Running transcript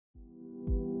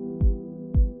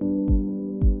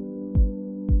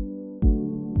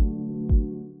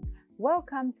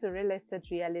Welcome to Real Estate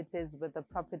Realities with the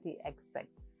Property Expert.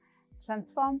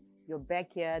 Transform your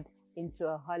backyard into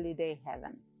a holiday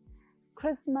heaven.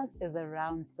 Christmas is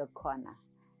around the corner.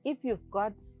 If you've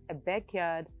got a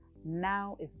backyard,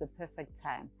 now is the perfect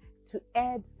time to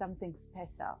add something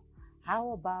special.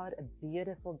 How about a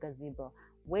beautiful gazebo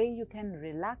where you can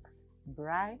relax,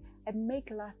 braai, and make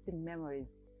lasting memories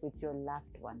with your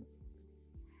loved ones?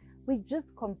 We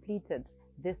just completed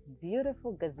this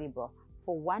beautiful gazebo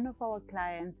for one of our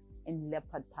clients in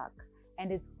Leopard Park,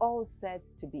 and it's all set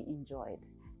to be enjoyed.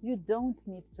 You don't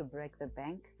need to break the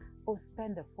bank or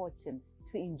spend a fortune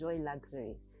to enjoy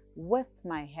luxury. With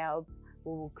my help,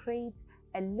 we will create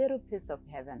a little piece of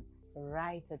heaven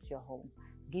right at your home,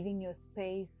 giving your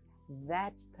space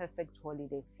that perfect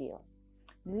holiday feel.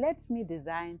 Let me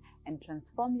design and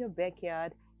transform your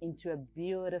backyard into a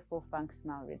beautiful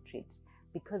functional retreat,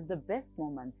 because the best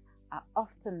moments are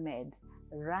often made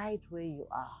right where you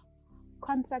are.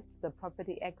 Contact the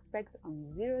Property Expert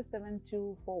on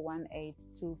 072-418-2529.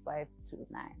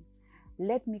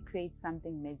 Let me create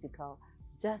something magical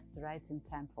just right in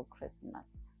time for Christmas.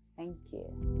 Thank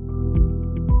you.